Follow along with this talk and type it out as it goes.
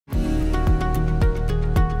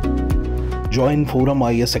Join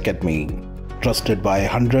ForumIAS Academy, trusted by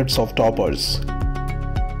hundreds of toppers,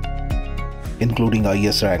 including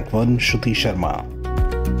IAS Rank 1 Shruti Sharma.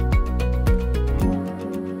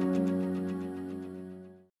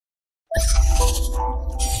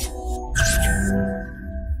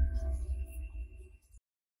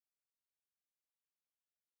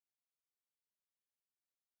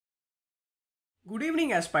 Good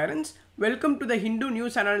evening aspirants, welcome to the Hindu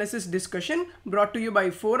News Analysis discussion brought to you by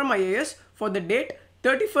ForumIAS for the date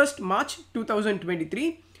 31st March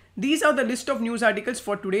 2023. These are the list of news articles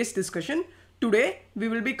for today's discussion. Today we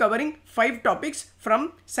will be covering 5 topics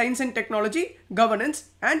from Science and Technology, Governance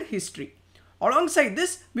and History. Alongside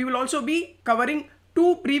this, we will also be covering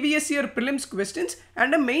 2 previous year prelims questions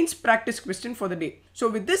and a mains practice question for the day. So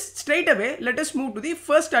with this, straight away, let us move to the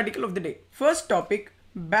first article of the day. First topic,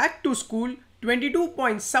 back to school.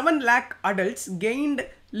 22.7 lakh adults gained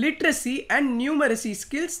literacy and numeracy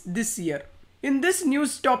skills this year. In this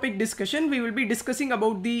news topic discussion, we will be discussing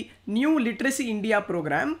about the new Literacy India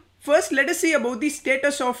program. First, let us see about the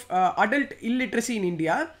status of adult illiteracy in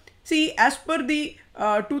India. See, as per the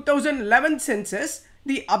 2011 census,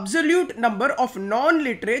 the absolute number of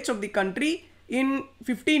non-literates of the country in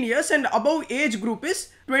 15 years and above age group is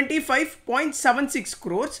 25.76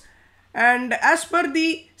 crores. And as per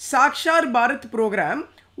the Sakshar Bharat program,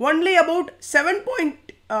 only about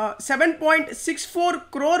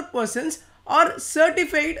 7.64 crore persons are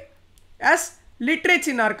certified as literates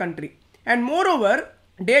in our country. And moreover,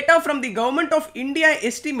 data from the Government of India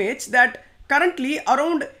estimates that currently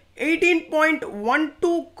around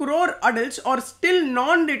 18.12 crore adults are still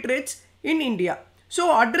non-literates in India.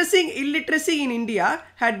 So addressing illiteracy in India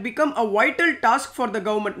had become a vital task for the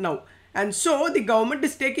government now. And so the government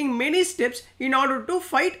is taking many steps in order to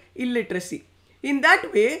fight illiteracy. In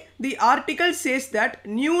that way, the article says that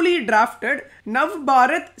newly drafted Nav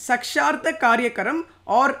Bharat Saksharta Karyakaram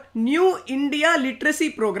or New India Literacy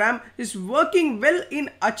Program is working well in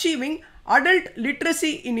achieving adult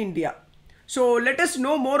literacy in India. So let us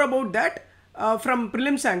know more about that from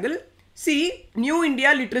prelims angle. See, New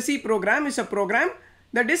India Literacy Program is a program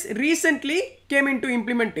that is recently came into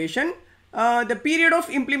implementation. The period of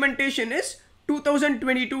implementation is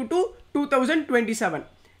 2022 to 2027,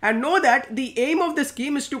 and know that the aim of the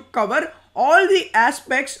scheme is to cover all the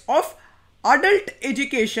aspects of adult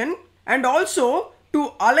education and also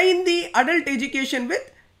to align the adult education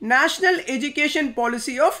with National Education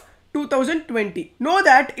Policy of 2020. Know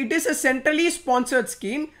that it is a centrally sponsored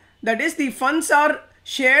scheme, that is, the funds are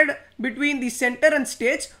shared between the center and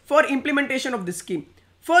states for implementation of the scheme.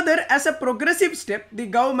 Further, as a progressive step, the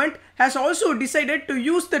government has also decided to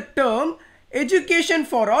use the term education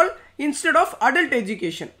for all instead of adult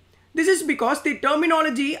education. This is because the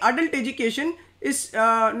terminology adult education is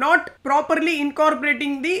not properly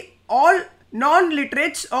incorporating the all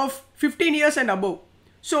non-literates of 15 years and above.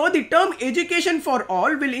 So the term education for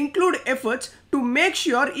all will include efforts to make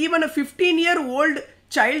sure even a 15-year-old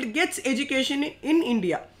child gets education in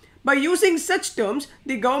India. By using such terms,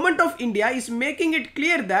 the Government of India is making it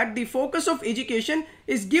clear that the focus of education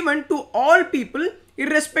is given to all people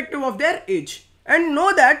irrespective of their age. And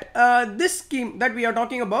know that this scheme that we are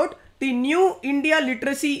talking about, the New India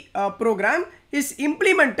Literacy Program, is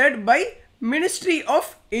implemented by Ministry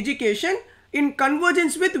of Education in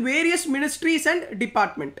convergence with various ministries and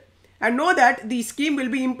departments. And know that the scheme will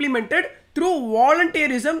be implemented through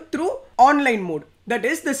volunteerism through online mode. That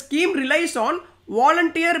is, the scheme relies on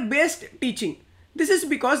volunteer-based teaching. This is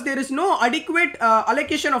because there is no adequate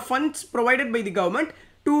allocation of funds provided by the government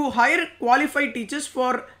to hire qualified teachers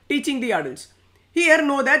for teaching the adults. Here,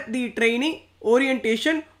 know that the training,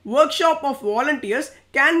 orientation, workshop of volunteers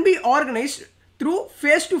can be organized through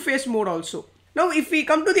face-to-face mode also. Now, if we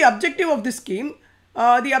come to the objective of this scheme,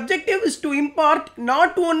 the objective is to impart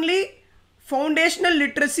not only foundational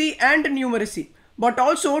literacy and numeracy, but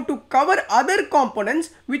also to cover other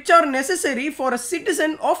components which are necessary for a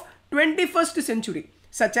citizen of 21st century,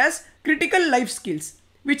 such as critical life skills,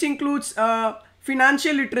 which includes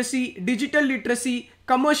financial literacy, digital literacy,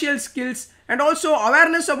 commercial skills, and also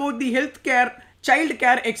awareness about the healthcare, child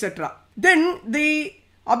care, etc. Then the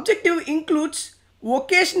objective includes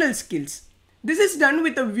vocational skills. This is done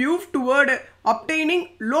with a view toward obtaining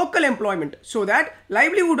local employment so that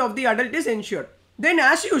livelihood of the adult is ensured. Then,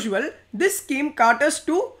 as usual, this scheme caters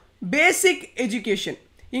to basic education,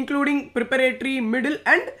 including preparatory, middle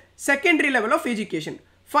and secondary level of education.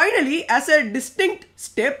 Finally, as a distinct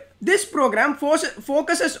step, this program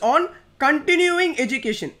focuses on continuing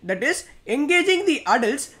education, that is, engaging the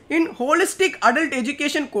adults in holistic adult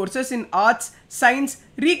education courses in arts, science,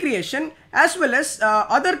 recreation, as well as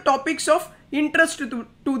other topics of interest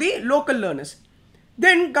to the local learners.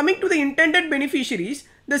 Then coming to the intended beneficiaries,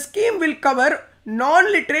 the scheme will cover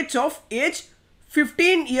non-literates of age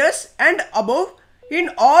 15 years and above in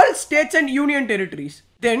all states and union territories.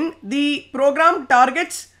 Then the program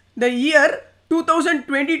targets the year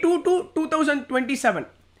 2022 to 2027.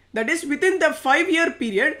 That is, within the 5-year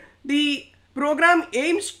period, the program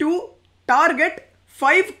aims to target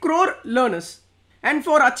 5 crore learners. And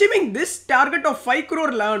for achieving this target of 5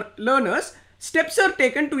 crore learners, steps are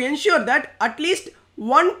taken to ensure that at least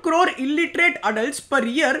 1 crore illiterate adults per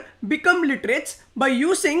year become literates by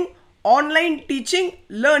using online teaching,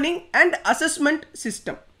 learning and assessment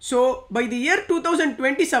system. So by the year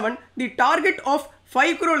 2027, the target of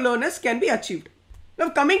 5 crore learners can be achieved. Now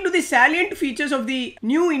coming to the salient features of the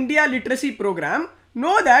New India Literacy Program,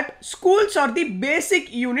 know that schools are the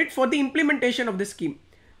basic unit for the implementation of the scheme.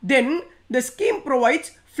 Then the scheme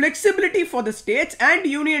provides flexibility for the states and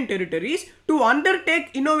union territories to undertake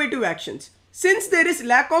innovative actions. Since there is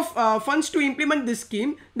lack of funds to implement this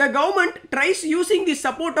scheme, the government tries using the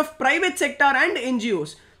support of private sector and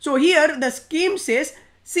NGOs. So here the scheme says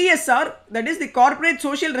CSR, that is the corporate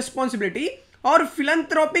social responsibility, or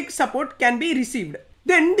philanthropic support can be received.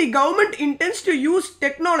 Then the government intends to use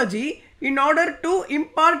technology in order to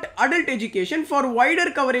impart adult education for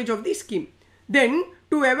wider coverage of the scheme. Then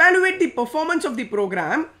to evaluate the performance of the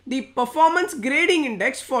program, the performance grading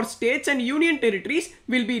index for states and union territories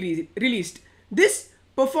will be released. This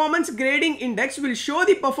performance grading index will show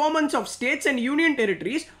the performance of states and union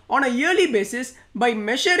territories on a yearly basis by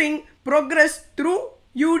measuring progress through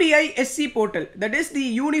UDISC portal, that is the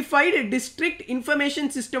Unified District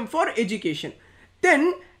Information System for Education.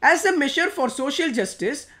 Then as a measure for social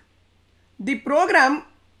justice, the program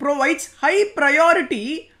provides high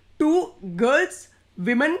priority to girls,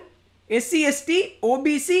 women, SC/ST,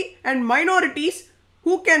 OBC and minorities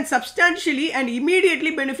who can substantially and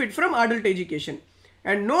immediately benefit from adult education.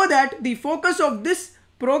 And know that the focus of this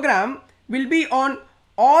program will be on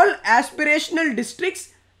all aspirational districts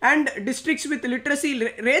and districts with literacy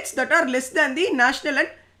rates that are less than the national and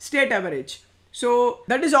state average. So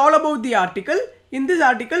that is all about the article. In this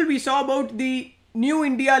article, we saw about the New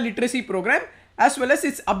India Literacy Program as well as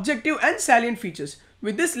its objective and salient features.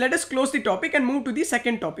 With this, let us close the topic and move to the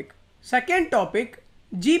second topic. Second topic,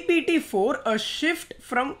 GPT-4, a shift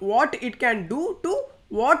from what it can do to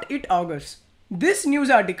what it augurs. This news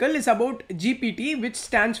article is about GPT, which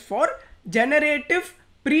stands for Generative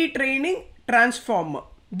Pre-training Transformer.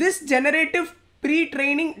 This Generative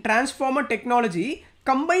Pre-training Transformer technology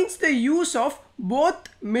combines the use of both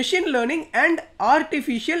machine learning and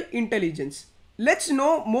artificial intelligence. Let's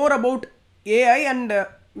know more about AI and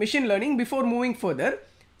machine learning before moving further.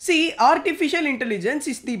 See, artificial intelligence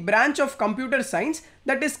is the branch of computer science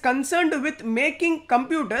that is concerned with making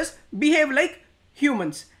computers behave like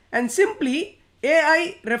humans. And simply,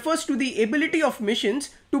 AI refers to the ability of machines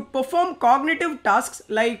to perform cognitive tasks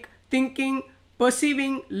like thinking,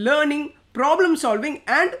 perceiving, learning, problem solving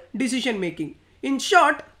and decision making. In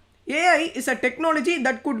short, AI is a technology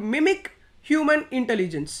that could mimic human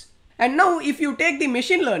intelligence. And now if you take the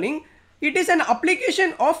machine learning, it is an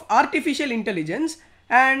application of artificial intelligence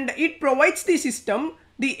and it provides the system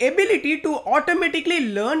the ability to automatically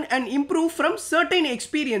learn and improve from certain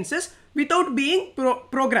experiences without being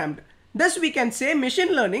programmed. Thus we can say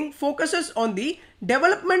machine learning focuses on the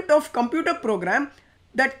development of computer program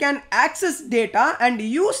that can access data and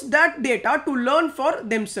use that data to learn for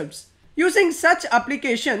themselves. Using such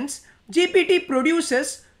applications, GPT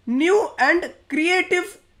produces new and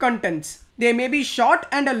creative contents. They may be short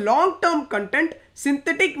and a long-term content,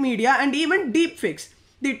 synthetic media and even deepfakes.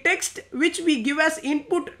 The text which we give as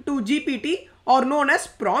input to GPT are known as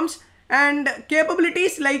prompts, and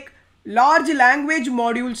capabilities like large language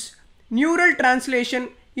modules, neural translation,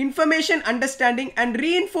 information understanding and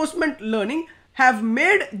reinforcement learning have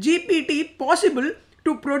made GPT possible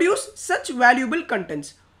to produce such valuable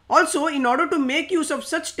contents. Also, in order to make use of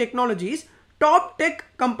such technologies, top tech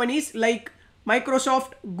companies like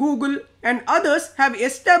Microsoft, Google and others have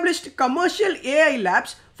established commercial AI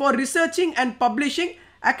labs for researching and publishing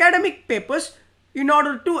academic papers in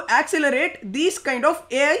order to accelerate these kind of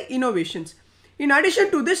AI innovations. In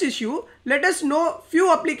addition to this issue, let us know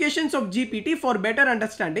few applications of GPT for better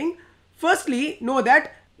understanding. Firstly, know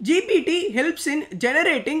that GPT helps in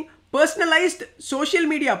generating personalized social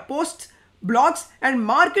media posts, blogs and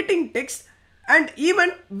marketing text and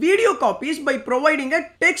even video copies by providing a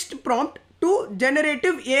text prompt to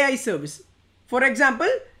generative AI service. For example,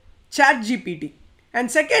 ChatGPT. And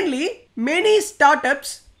secondly, many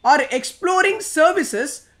startups are exploring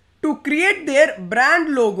services to create their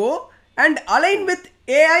brand logo and align with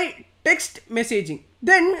AI text messaging.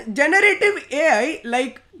 Then generative AI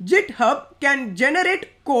like GitHub can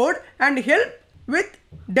generate code and help with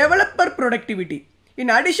developer productivity. In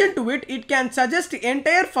addition to it, it can suggest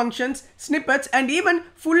entire functions, snippets, and even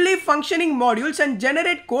fully functioning modules and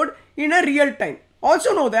generate code in a real time.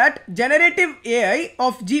 Also know that generative AI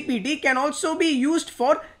of GPT can also be used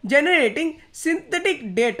for generating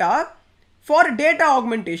synthetic data for data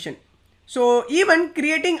augmentation. So even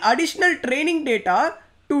creating additional training data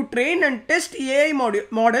to train and test AI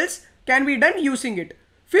models can be done using it.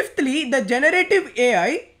 Fifthly, the generative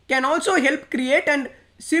AI can also help create and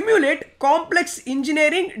simulate complex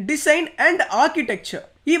engineering, design and architecture.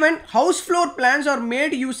 Even house floor plans are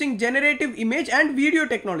made using generative image and video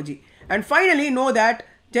technology. And finally, know that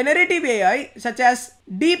generative AI such as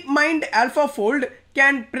DeepMind AlphaFold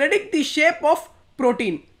can predict the shape of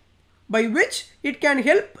protein, by which it can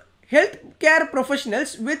help healthcare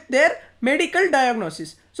professionals with their medical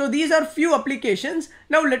diagnosis. So these are few applications.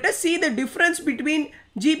 Now let us see the difference between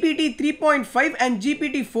GPT 3.5 and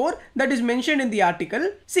GPT 4 that is mentioned in the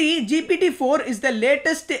article. See, GPT 4 is the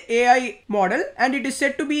latest AI model and it is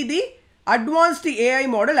said to be the advanced AI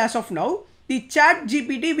model as of now. The chat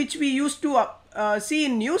GPT which we used to see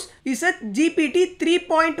in news is a GPT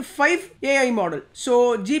 3.5 AI model.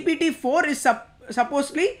 So GPT 4 is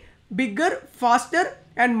supposedly bigger, faster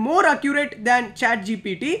and more accurate than chat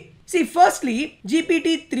GPT. See, firstly,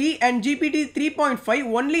 GPT 3 and GPT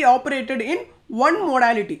 3.5 only operated in one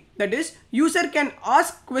modality, that is, user can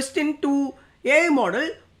ask question to AI model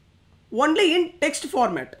only in text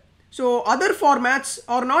format. So other formats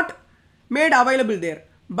are not made available there.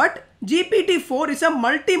 But GPT 4 is a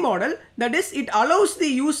multi-modal, that is, it allows the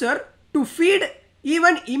user to feed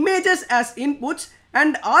even images as inputs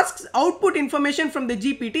and asks output information from the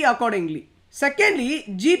GPT accordingly. Secondly,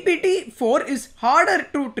 GPT 4 is harder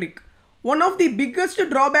to trick. One of the biggest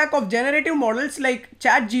drawback of generative models like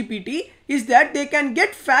ChatGPT is that they can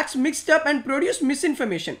get facts mixed up and produce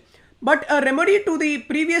misinformation. But a remedy to the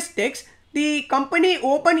previous text, the company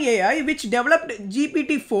OpenAI, which developed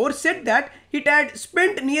GPT 4, said that it had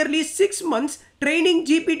spent nearly 6 months training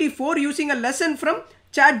GPT 4 using a lesson from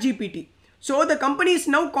ChatGPT. So the company is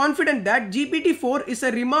now confident that GPT 4 is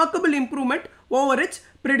a remarkable improvement over its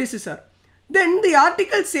predecessor. Then the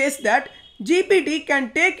article says that GPT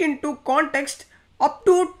can take into context up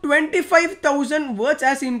to 25,000 words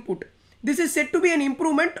as input. This is said to be an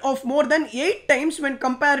improvement of more than 8 times when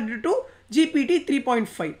compared to GPT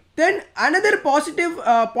 3.5. Then another positive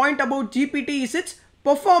point about GPT is its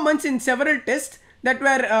performance in several tests that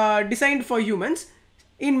were designed for humans.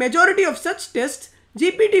 In majority of such tests,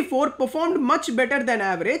 GPT 4 performed much better than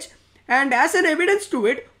average, and as an evidence to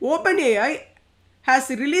it, OpenAI has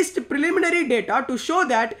released preliminary data to show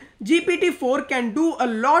that GPT 4 can do a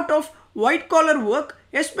lot of white collar work,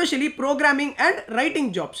 especially programming and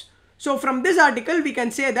writing jobs. So from this article we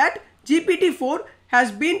can say that GPT 4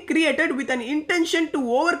 has been created with an intention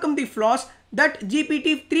to overcome the flaws that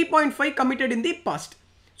GPT 3.5 committed in the past.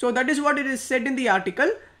 So that is what it is said in the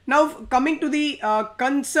article. Now coming to the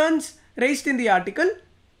concerns raised in the article.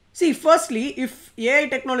 See, firstly, if AI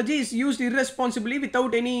technology is used irresponsibly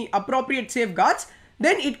without any appropriate safeguards,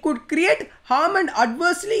 then it could create harm and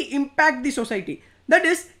adversely impact the society. That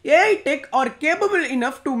is, AI tech are capable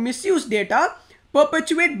enough to misuse data,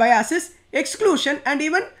 perpetuate biases, exclusion and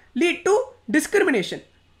even lead to discrimination.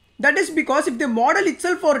 That is because if the model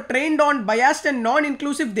itself are trained on biased and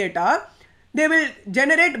non-inclusive data, they will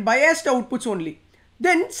generate biased outputs only.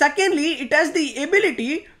 Then secondly, it has the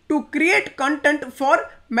ability to create content for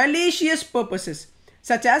malicious purposes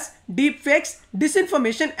such as deepfakes,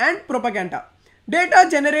 disinformation and propaganda. Data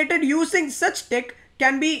generated using such tech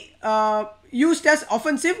can be used as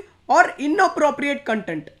offensive or inappropriate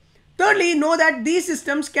content. Thirdly, know that these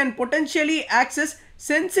systems can potentially access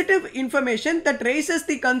sensitive information that raises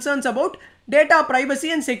the concerns about data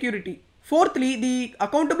privacy and security. Fourthly, the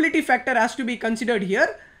accountability factor has to be considered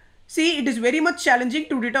here. See, it is very much challenging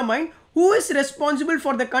to determine who is responsible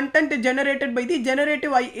for the content generated by the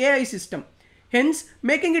generative AI system, hence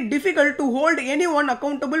making it difficult to hold anyone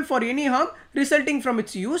accountable for any harm resulting from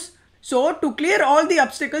its use. So to clear all the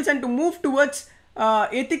obstacles and to move towards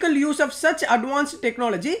ethical use of such advanced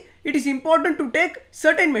technology, it is important to take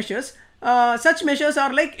certain measures. Such measures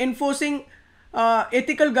are like enforcing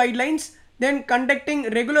ethical guidelines, then conducting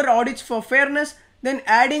regular audits for fairness, then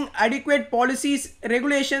adding adequate policies,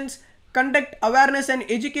 regulations, conduct awareness and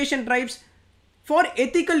education drives for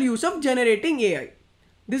ethical use of generating AI.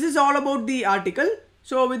 This is all about the article.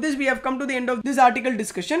 So with this we have come to the end of this article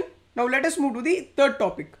discussion. Now let us move to the third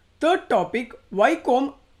topic. Third topic, why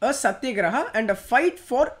comb a satyagraha and a fight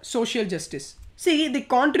for social justice. See, the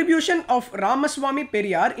contribution of Ramaswamy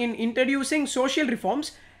Periyar in introducing social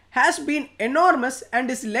reforms has been enormous and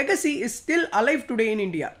his legacy is still alive today in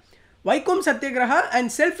India. Vaikom Satyagraha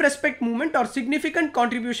and self-respect movement are significant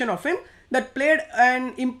contribution of him that played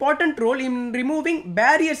an important role in removing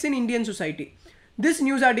barriers in Indian society. This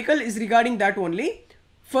news article is regarding that only.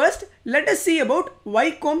 First, let us see about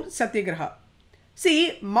Vaikom Satyagraha.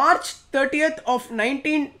 See, March 30th of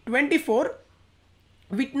 1924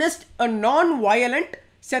 witnessed a non-violent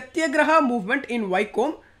Satyagraha movement in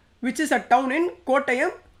Vaikom, which is a town in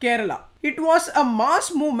Kottayam, Kerala. It was a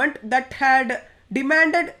mass movement that had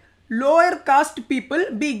demanded lower caste people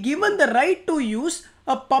be given the right to use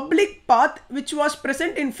a public path which was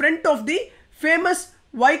present in front of the famous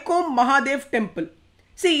Vaikom Mahadev temple.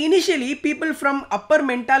 See, initially people from upper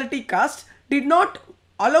mentality castes did not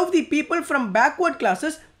allow the people from backward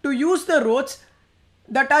classes to use the roads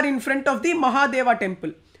that are in front of the Mahadeva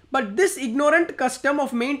temple. But this ignorant custom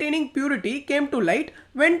of maintaining purity came to light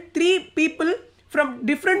when 3 people from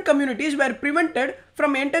different communities were prevented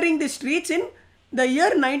from entering the streets in the year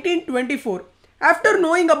 1924. After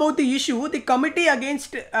knowing about the issue, the Committee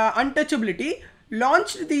Against Untouchability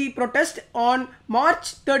launched the protest on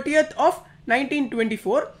March 30th of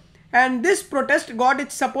 1924, and this protest got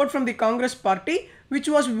its support from the Congress party, which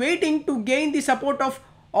was waiting to gain the support of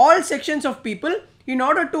all sections of people in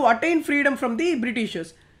order to attain freedom from the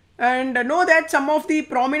Britishers. And know that some of the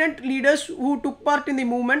prominent leaders who took part in the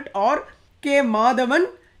movement are K. Madhavan,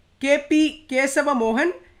 K.P. Kesava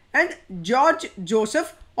Mohan and George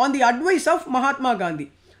Joseph on the advice of Mahatma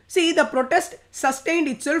Gandhi. See, the protest sustained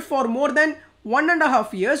itself for more than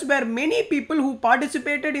 1.5 years, where many people who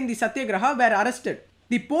participated in the Satyagraha were arrested.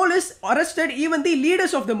 The police arrested even the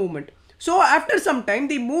leaders of the movement. So after some time,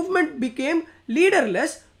 the movement became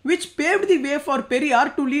leaderless, which paved the way for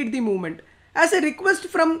Periyar to lead the movement. As a request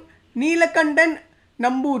from Neelakandan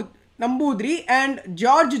Nambudri and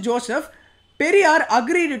George Joseph, Periyar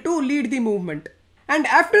agreed to lead the movement. And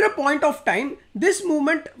after a point of time, this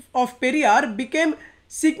movement of Periyar became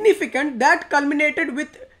significant that culminated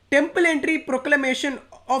with temple entry proclamation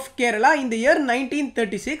of Kerala in the year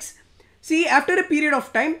 1936. See, after a period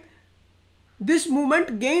of time, this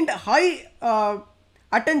movement gained high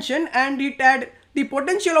attention and it had the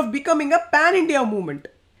potential of becoming a pan-India movement.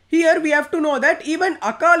 Here we have to know that even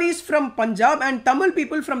Akalis from Punjab and Tamil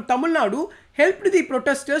people from Tamil Nadu helped the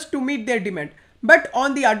protesters to meet their demand. But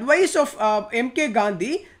on the advice of M.K.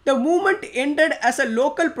 Gandhi, the movement ended as a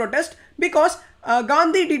local protest because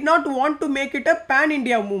Gandhi did not want to make it a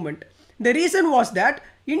pan-India movement. The reason was that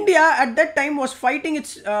India at that time was fighting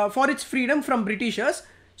for its freedom from Britishers.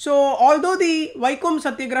 So although the Vaikom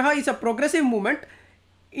Satyagraha is a progressive movement,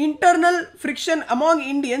 internal friction among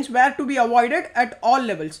Indians were to be avoided at all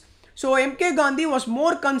levels. So M.K. Gandhi was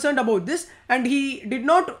more concerned about this and he did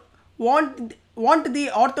not want the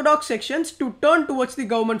orthodox sections to turn towards the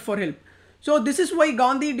government for help. So this is why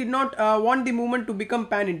Gandhi did not want the movement to become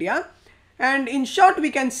pan-India. And in short, we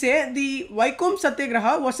can say the Vaikom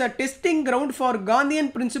Satyagraha was a testing ground for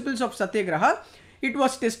Gandhian principles of Satyagraha. It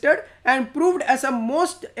was tested and proved as a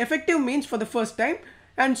most effective means for the first time.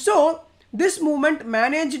 And so this movement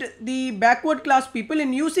managed the backward class people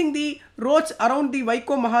in using the roads around the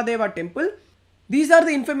Vaikom Mahadeva temple. These are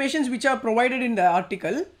the informations which are provided in the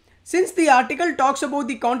article. Since the article talks about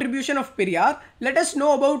the contribution of Periyar, let us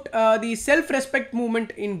know about the self-respect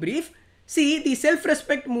movement in brief. See, the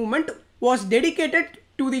self-respect movement was dedicated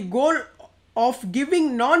to the goal of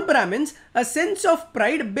giving non-Brahmins a sense of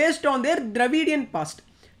pride based on their Dravidian past.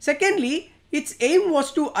 Secondly, its aim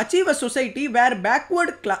was to achieve a society where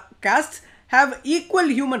backward castes have equal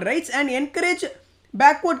human rights and encourage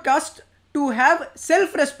backward castes to have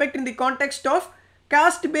self-respect in the context of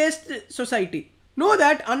caste-based society. Know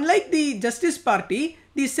that unlike the Justice Party,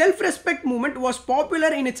 the self-respect movement was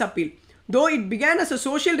popular in its appeal. Though it began as a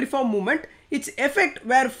social reform movement, its effect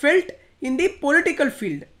were felt in the political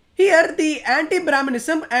field. Here, the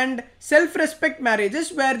anti-Brahmanism and self-respect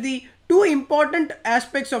marriages were the two important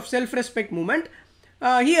aspects of self-respect movement.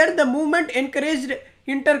 Here, the movement encouraged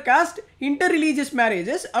inter-caste, inter-religious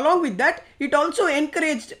marriages. Along with that, it also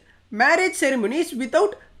encouraged marriage ceremonies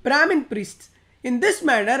without Brahmin priests. In this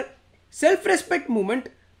manner, self-respect movement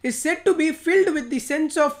is said to be filled with the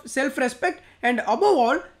sense of self-respect and above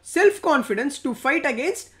all, self-confidence to fight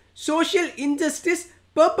against social injustice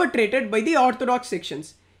perpetrated by the orthodox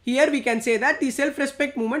sections. Here we can say that the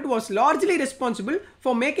self-respect movement was largely responsible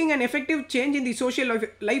for making an effective change in the social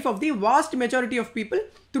life of the vast majority of people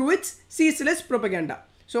through its ceaseless propaganda.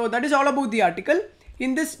 So that is all about the article.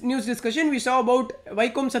 In this news discussion, we saw about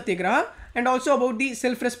Vaikom Satyagraha and also about the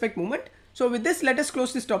self-respect movement. So with this, let us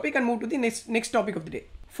close this topic and move to the next topic of the day.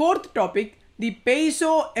 Fourth topic, the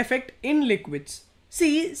piezo effect in liquids.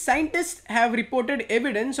 See, scientists have reported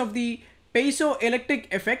evidence of the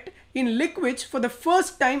piezoelectric effect in liquids for the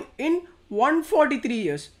first time in 143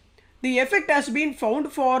 years. The effect has been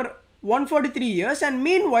found for 143 years, and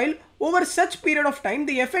meanwhile, over such period of time,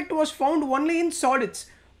 the effect was found only in solids.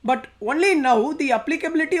 But only now the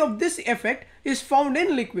applicability of this effect is found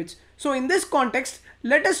in liquids. So in this context,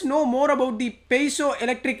 let us know more about the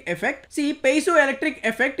piezoelectric effect. See, piezoelectric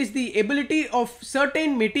effect is the ability of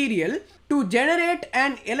certain material to generate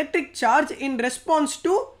an electric charge in response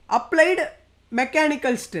to applied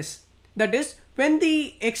mechanical stress. That is, when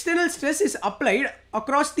the external stress is applied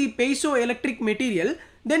across the piezoelectric material,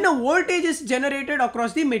 then a voltage is generated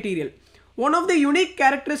across the material. One of the unique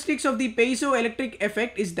characteristics of the piezoelectric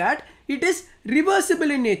effect is that it is reversible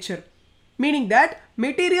in nature, meaning that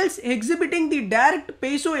materials exhibiting the direct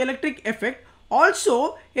piezoelectric effect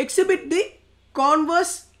also exhibit the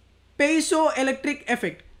converse piezoelectric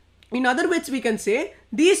effect. In other words, we can say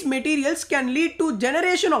these materials can lead to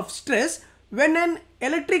generation of stress when an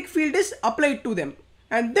electric field is applied to them.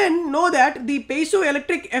 And then know that the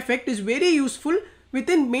piezoelectric effect is very useful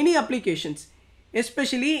within many applications,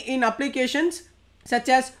 especially in applications such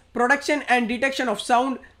as production and detection of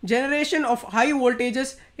sound, generation of high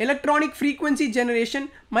voltages, electronic frequency generation,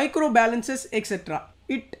 microbalances, etc.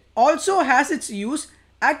 It also has its use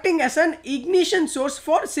acting as an ignition source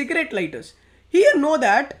for cigarette lighters. Here know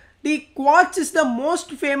that the quartz is the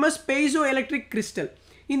most famous piezoelectric crystal.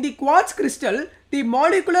 In the quartz crystal, the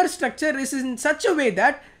molecular structure is in such a way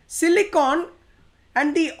that silicon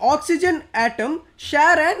and the oxygen atom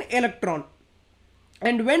share an electron.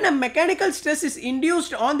 And when a mechanical stress is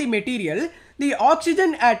induced on the material, the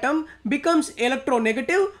oxygen atom becomes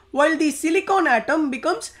electronegative while the silicon atom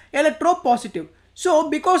becomes electropositive. So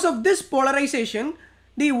because of this polarization,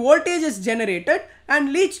 the voltage is generated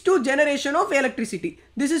and leads to generation of electricity.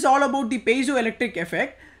 This is all about the piezoelectric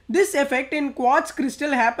effect. This effect in quartz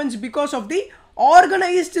crystal happens because of the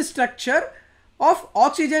organized structure of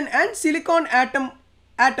oxygen and silicon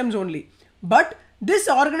atoms only. But this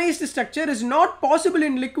organized structure is not possible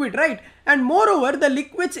in liquid, right? And moreover, the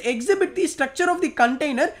liquids exhibit the structure of the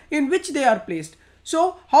container in which they are placed.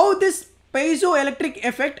 So how this piezoelectric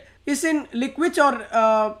effect is in liquids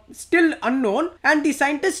are still unknown, and the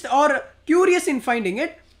scientists are curious in finding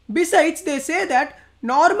it. Besides, they say that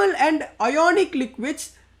normal and ionic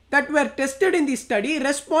liquids that were tested in the study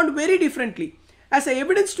respond very differently. As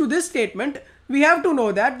evidence to this statement, we have to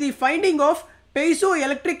know that the finding of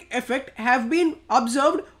piezoelectric effect have been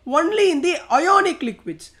observed only in the ionic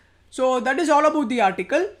liquids. So that is all about the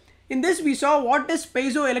article. In this we saw what is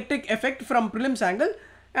piezoelectric effect from prelims angle.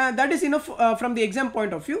 That is enough from the exam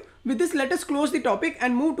point of view. With this, let us close the topic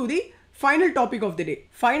and move to the final topic of the day.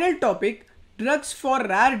 Final topic, drugs for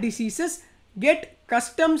rare diseases get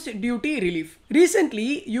customs duty relief.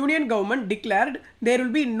 Recently, Union government declared there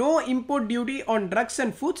will be no import duty on drugs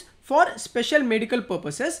and foods for special medical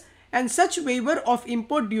purposes, and such waiver of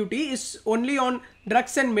import duty is only on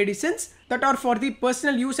drugs and medicines that are for the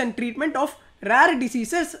personal use and treatment of rare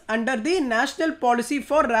diseases under the National Policy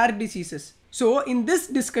for Rare Diseases. So in this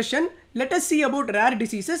discussion, let us see about rare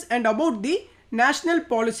diseases and about the National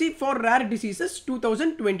Policy for Rare Diseases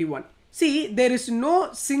 2021. See, there is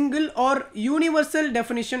no single or universal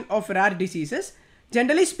definition of rare diseases.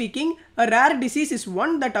 Generally speaking, a rare disease is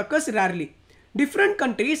one that occurs rarely. Different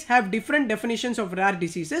countries have different definitions of rare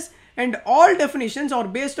diseases, and all definitions are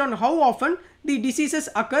based on how often the diseases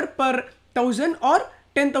occur per 1,000 or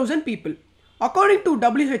 10,000 people. According to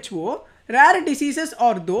WHO, rare diseases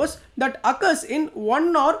are those that occurs in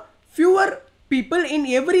one or fewer people in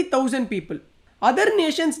every 1,000 people. Other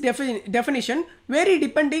nations' definition vary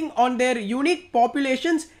depending on their unique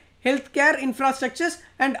populations, healthcare infrastructures,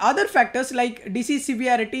 and other factors like disease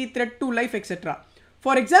severity, threat to life, etc.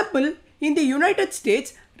 For example, in the United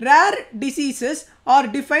States, rare diseases are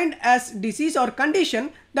defined as disease or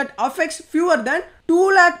condition that affects fewer than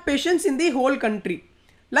 2 lakh patients in the whole country.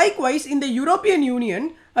 Likewise, in the European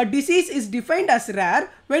Union, a disease is defined as rare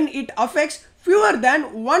when it affects fewer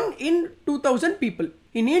than 1 in 2,000 people.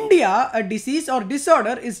 In India, a disease or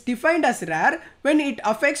disorder is defined as rare when it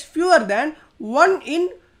affects fewer than 1 in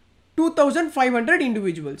 2,500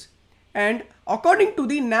 individuals. And according to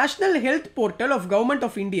the National Health Portal of Government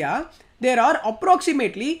of India, there are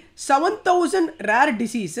approximately 7,000 rare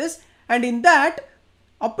diseases, and in that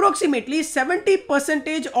approximately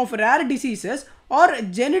 70% of rare diseases are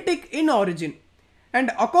genetic in origin.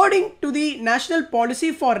 And according to the National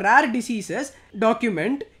Policy for Rare Diseases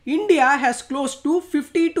document, India has close to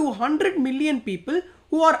 50 to 100 million people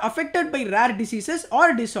who are affected by rare diseases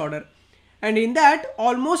or disorder. And in that,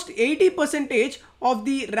 almost 80% of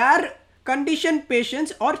the rare condition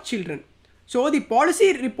patients are children. So the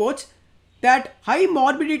policy reports that high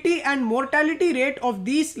morbidity and mortality rate of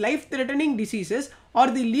these life-threatening diseases are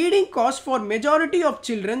the leading cause for majority of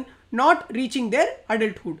children not reaching their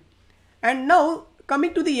adulthood. And now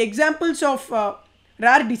coming to the examples of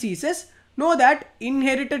rare diseases, know that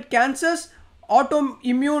inherited cancers,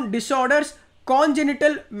 autoimmune disorders,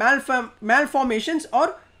 congenital malformations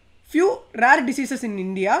are few rare diseases in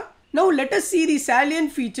India. Now let us see the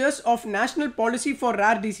salient features of National Policy for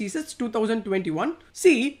Rare Diseases 2021.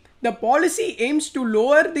 See, the policy aims to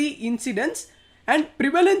lower the incidence and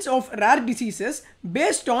prevalence of rare diseases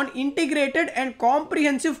based on integrated and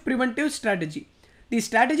comprehensive preventive strategy. The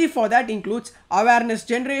strategy for that includes awareness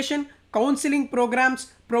generation, counseling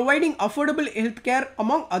programs, providing affordable healthcare,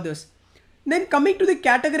 among others. Then coming to the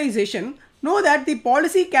categorization, know that the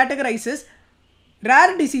policy categorizes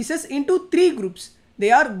rare diseases into three groups.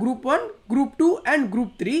 They are Group 1, Group 2 and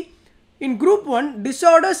Group 3. In Group 1,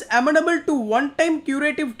 disorders amenable to one-time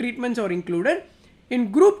curative treatments are included.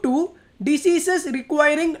 In Group 2, diseases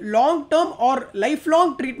requiring long-term or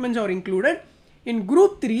lifelong treatments are included. In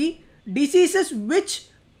Group 3, diseases which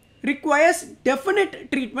requires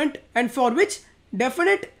definite treatment and for which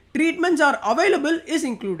definite treatments are available is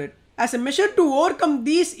included. As a measure to overcome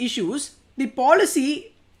these issues, the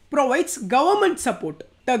policy provides government support.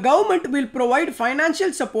 The government will provide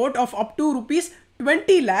financial support of up to rupees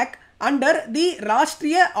 20 lakh under the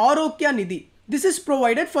Rashtriya Arogya Nidhi. This is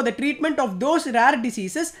provided for the treatment of those rare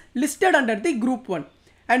diseases listed under the Group 1.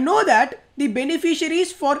 And know that the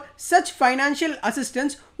beneficiaries for such financial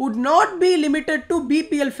assistance would not be limited to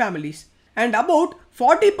BPL families. And about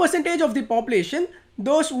 40% of the population,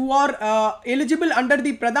 those who are eligible under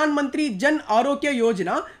the Pradhan Mantri Jan Arogya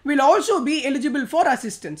Yojana, will also be eligible for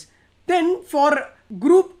assistance. Then for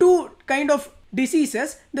Group 2 kind of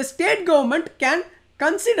diseases, the state government can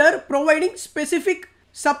consider providing specific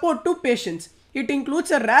support to patients. It includes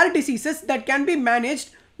rare diseases that can be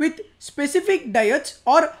managed with specific diets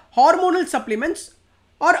or hormonal supplements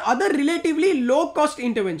or other relatively low cost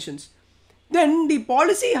interventions. Then the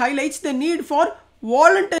policy highlights the need for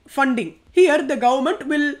voluntary funding. Here the government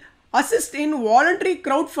will assist in voluntary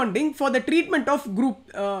crowdfunding for the treatment of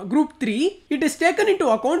Group 3. It is taken into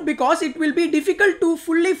account because it will be difficult to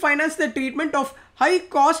fully finance the treatment of high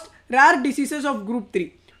cost rare diseases of Group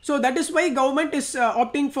 3. So that is why government is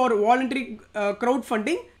opting for voluntary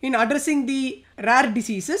crowdfunding in addressing the rare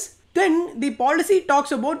diseases. Then the policy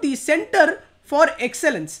talks about the Center for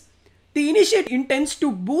Excellence. The initiative intends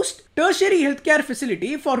to boost tertiary healthcare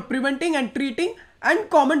facility for preventing and treating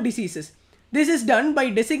uncommon diseases. This is done by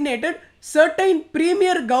designated certain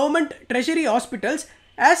premier government tertiary hospitals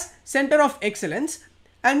as Center of Excellence,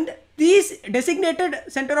 and these designated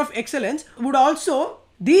Center of Excellence would also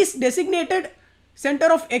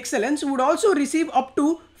receive up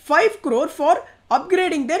to 5 crore for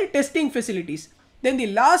upgrading their testing facilities. Then the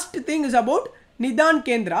last thing is about Nidan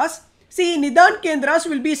Kendras. See, Nidan Kendras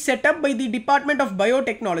will be set up by the Department of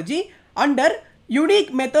Biotechnology under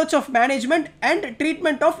Unique Methods of Management and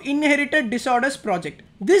Treatment of Inherited Disorders project.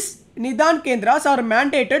 This Nidan Kendras are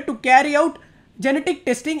mandated to carry out genetic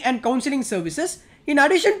testing and counseling services. In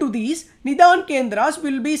addition to these, Nidan Kendras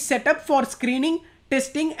will be set up for screening,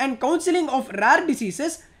 testing and counseling of rare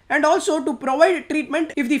diseases and also to provide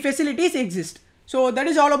treatment if the facilities exist. So that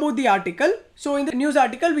is all about the article. So in the news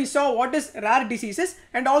article we saw what is rare diseases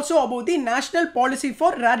and also about the National Policy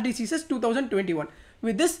for Rare Diseases 2021.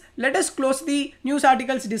 With this, let us close the news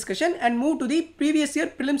articles discussion and move to the previous year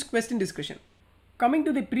prelims question discussion. Coming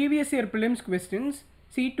to the previous year prelims questions,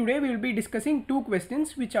 see, today we will be discussing two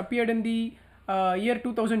questions which appeared in the year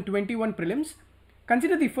 2021 prelims.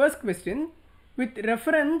 Consider the first question. With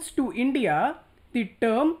reference to India, the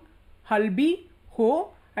term Halbi,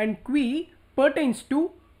 Ho and Kui pertains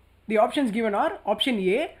to, the options given are option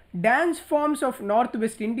A, dance forms of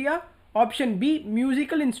Northwest India, option B,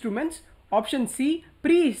 musical instruments, option C,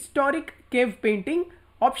 prehistoric cave painting,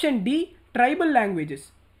 option D, tribal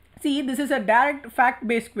languages. See, this is a direct fact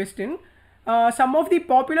based question. Some of the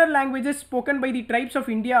popular languages spoken by the tribes of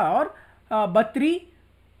India are Batri,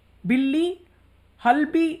 Billi,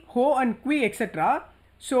 Halbi, Ho and Kui, etc.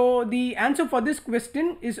 So the answer for this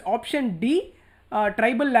question is option D,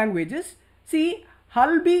 tribal languages. See,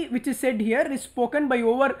 Halbi, which is said here, is spoken by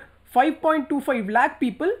over 5.25 lakh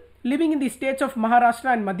people living in the states of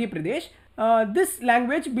Maharashtra and Madhya Pradesh. This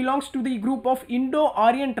language belongs to the group of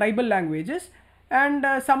Indo-Aryan tribal languages, and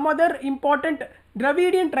some other important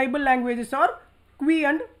Dravidian tribal languages are qui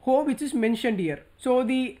and ho, which is mentioned here. So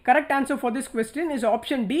the correct answer for this question is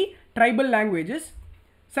option D, tribal languages.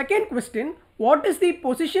 Second question, what is the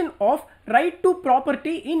position of right to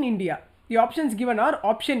property in India? The options given are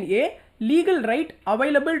option A, legal right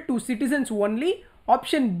available to citizens only,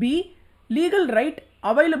 option B, legal right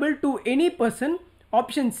available to any person,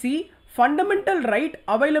 option C, fundamental right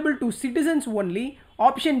available to citizens only,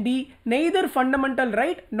 option D, neither fundamental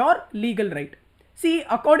right nor legal right. See,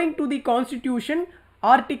 according to the Constitution,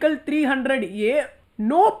 Article 300A,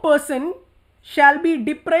 no person shall be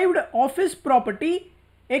deprived of his property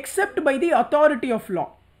except by the authority of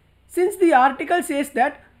law. Since the article says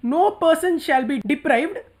that no person shall be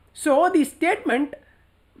deprived, so the statement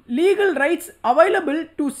legal rights available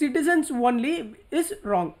to citizens only is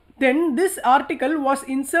wrong. Then this article was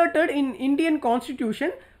inserted in Indian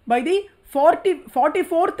Constitution by the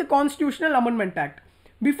 44th Constitutional Amendment Act.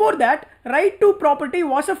 Before that, right to property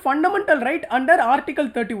was a fundamental right under Article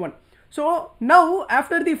 31. So now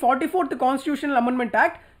after the 44th Constitutional Amendment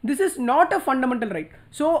Act, this is not a fundamental right.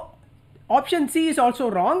 So option C is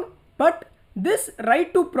also wrong, but this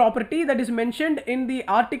right to property that is mentioned in the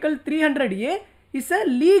Article 300A is a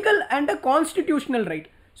legal and a constitutional right.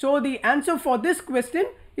 So the answer for this question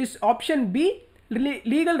is option B,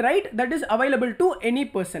 legal right that is available to any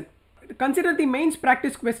person. Consider the mains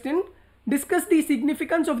practice question. Discuss the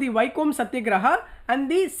significance of the Vaikom Satyagraha and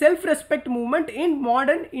the self-respect movement in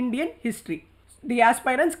modern Indian history. The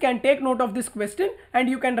aspirants can take note of this question and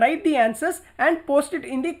you can write the answers and post it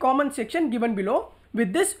in the comment section given below.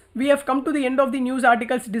 With this, we have come to the end of the news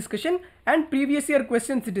articles discussion and previous year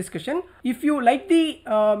questions discussion. If you like the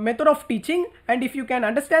method of teaching and if you can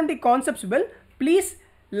understand the concepts well, please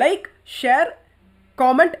like, share,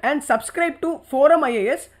 comment and subscribe to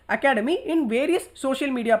ForumIAS Academy in various social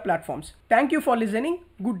media platforms. Thank you for listening.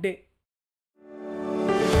 Good day.